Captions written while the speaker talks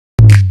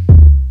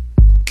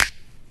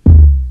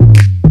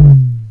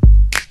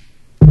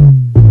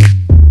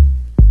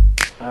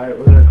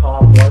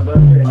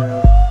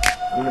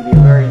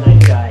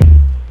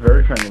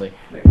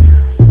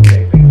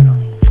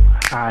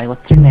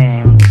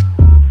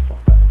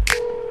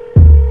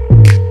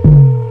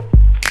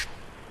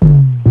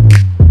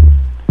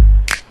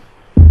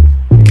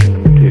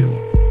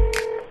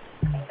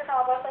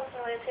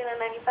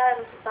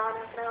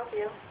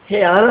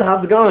Hey Anna,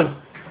 how's it going?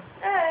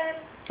 Good.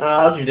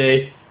 How's your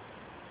day?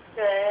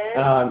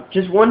 Good.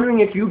 Just wondering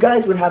if you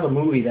guys would have a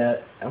movie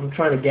that I'm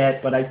trying to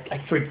get, but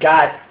I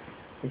forgot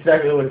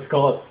exactly what it's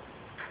called.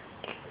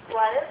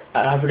 What?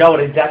 I forgot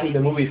what exactly the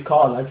movie's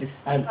called.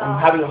 I'm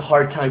having a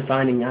hard time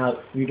finding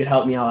out. If you could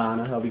help me out,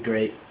 Anna, that'll be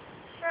great.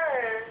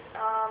 Sure.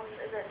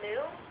 Is it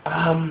new?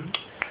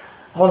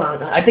 Hold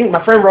on. I think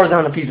my friend wrote it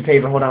down on a piece of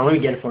paper. Hold on, let me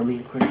get it for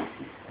me quick.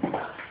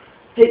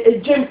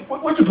 Hey Jim,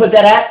 where'd you put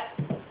that at?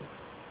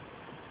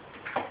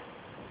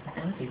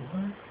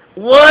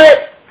 What?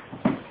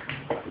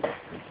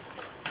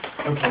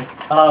 Okay.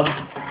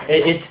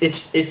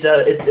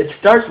 It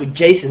starts with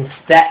Jason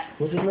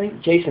What's his name?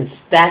 Jason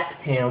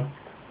Statham.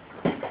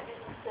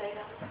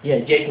 Yeah,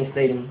 Jason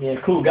Statham. Yeah,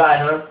 cool guy,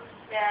 huh?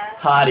 Yeah.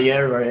 Hottie,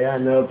 everybody. I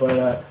know,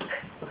 but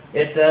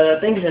it's I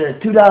think it's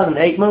a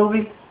 2008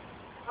 movie.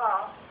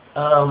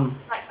 Oh.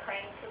 Like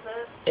Cranks, is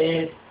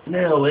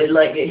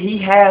it? He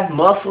has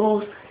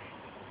muscles.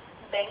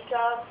 Bank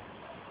Job.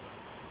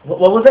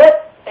 What was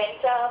that?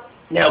 Bank Job.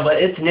 No, but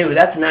it's new.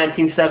 That's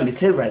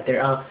 1972 right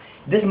there.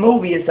 This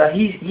movie is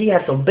he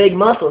has some big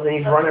muscles and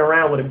he's running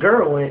around with a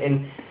girl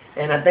and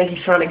I think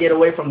he's trying to get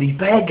away from these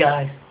bad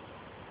guys.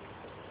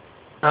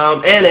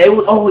 And it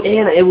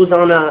was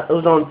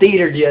on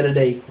theater the other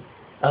day.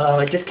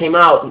 It just came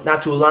out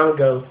not too long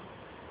ago.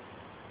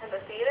 In the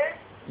theater?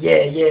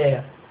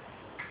 Yeah.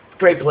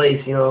 Great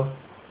place, you know.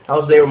 I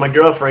was there with my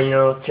girlfriend, you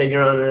know, taking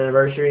her on an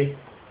anniversary.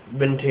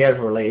 Been together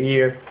for like a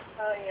year.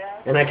 Oh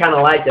yeah. And I kind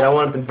of liked it. I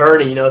wanted to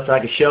burn it, you know, so I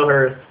could show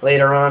her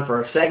later on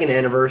for our second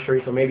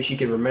anniversary, so maybe she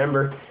could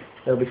remember.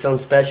 It'll be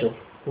something special.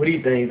 What do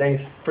you think? You think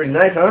it's pretty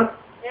nice, huh?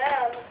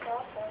 Yeah, that's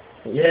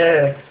awesome.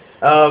 Yeah.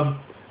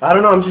 I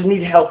don't know. I just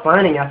need help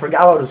finding it. I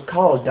forgot what it was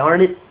called.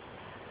 Darn it.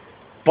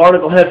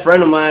 Barnacle head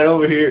friend of mine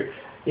over here.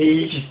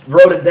 He just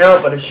wrote it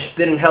down, but it just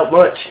didn't help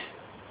much.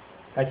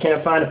 I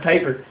can't find a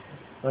paper.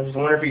 I just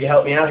wonder if you could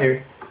help me out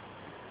here.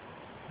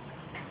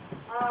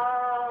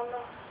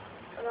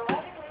 The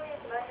only movie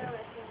that I know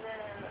is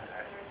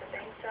The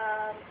Bank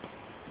Job.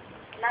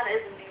 That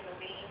is a new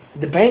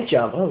movie. The Bank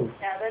Job. Oh.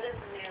 Yeah, that is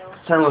new.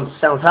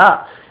 Sounds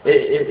hot.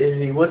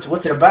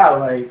 What's it about?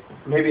 Like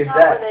maybe it's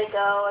that. Where they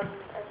go and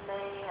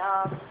they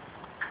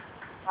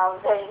rob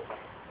a bank.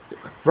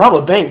 Rob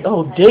a bank?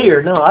 Oh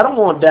dear, no, I don't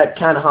want that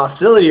kind of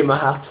hostility in my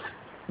house.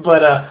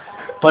 But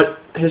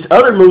his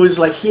other movies,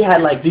 like he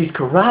had like these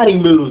karate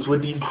moves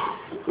with these.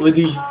 Oh,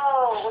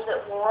 was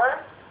it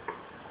War?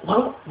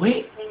 What?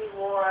 Wait. Maybe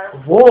War.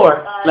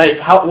 War? Like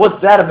how?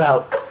 What's that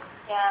about?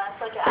 Yeah,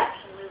 it's like an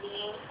action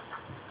movie.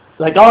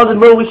 Like all the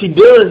movies he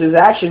does is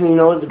action, you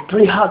know. He's a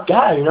pretty hot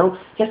guy, you know.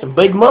 He has some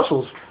big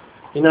muscles,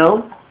 you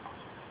know.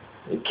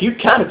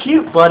 Cute, kind of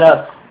cute, but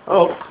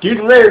oh, excuse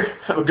me there.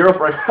 I have a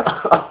girlfriend.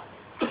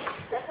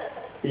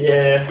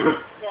 Yeah.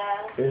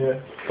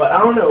 But I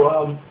don't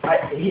know.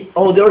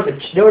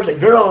 There was a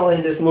girl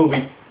in this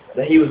movie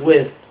that he was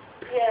with.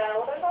 Yeah,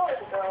 well, there's always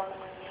a girl in the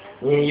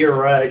movie. Yeah, you're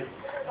right.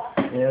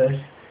 Yeah.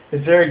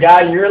 Is there a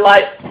guy in your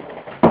life?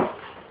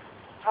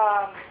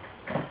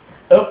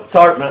 Oh,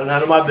 sorry,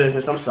 none of my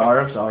business. I'm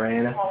sorry,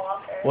 Anna. Oh,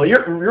 okay. Well,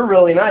 you're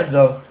really nice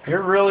though.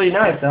 You're really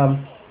nice.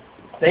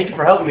 Thank you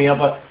for helping me out.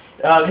 But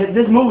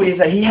this movie is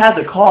that he has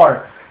a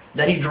car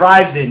that he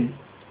drives in.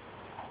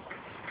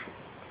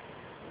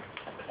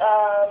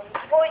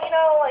 Well, you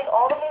know, like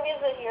all the movies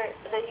that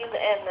he's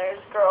in, there's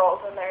girls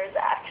and there's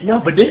action. No,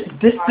 but this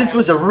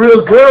was a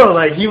real girl.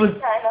 Like he was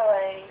kind of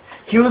like.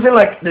 He was in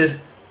like this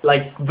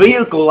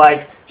vehicle,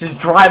 like just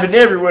driving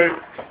everywhere.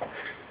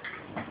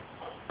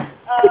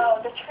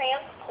 Oh, the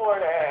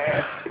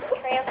transporter.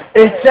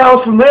 It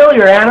sounds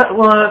familiar, Anna.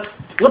 Well,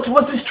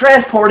 what's this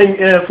transporting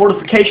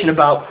fortification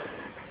about?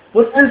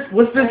 What's this?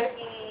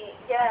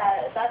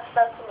 Yeah, that's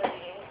the movie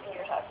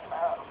you're talking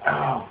about.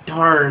 Oh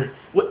darn!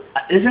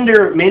 Isn't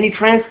there many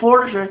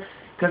transporters?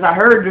 Because I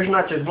heard there's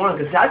not just one.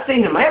 Because I've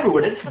seen them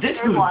everywhere. This The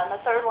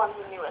third one's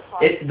the newest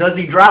one. Does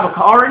he drive a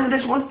car in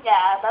this one?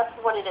 Yeah, that's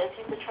what it is.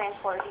 He's the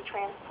transporter. He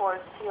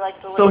transports. He like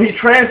delivers. So he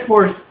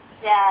transports.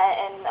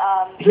 Yeah,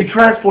 and he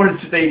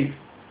transports things.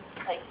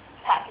 Like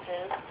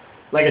packages.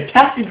 Like a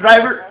taxi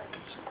driver.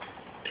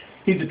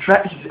 He's a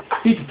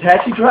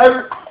taxi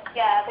driver.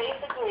 Yeah,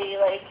 basically,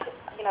 like,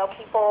 you know,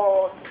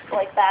 people,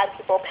 like bad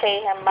people,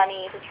 pay him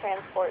money to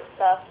transport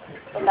stuff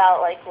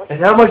without like. And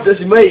how much does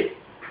he make?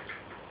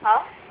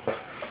 Huh?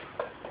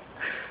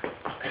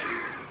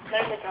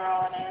 There's a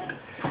girl in it.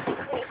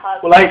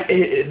 Well, like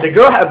the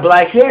girl had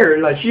black hair,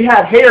 like she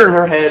had hair in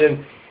her head,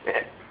 and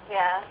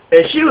yeah.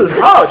 And she was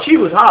hot. She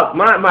was hot.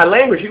 My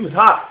language, she was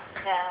hot.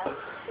 Yeah,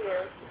 she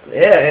is.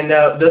 Yeah, and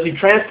does he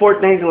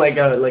transport things in like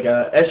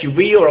a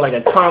SUV or like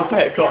a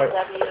compact car?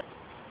 BMW.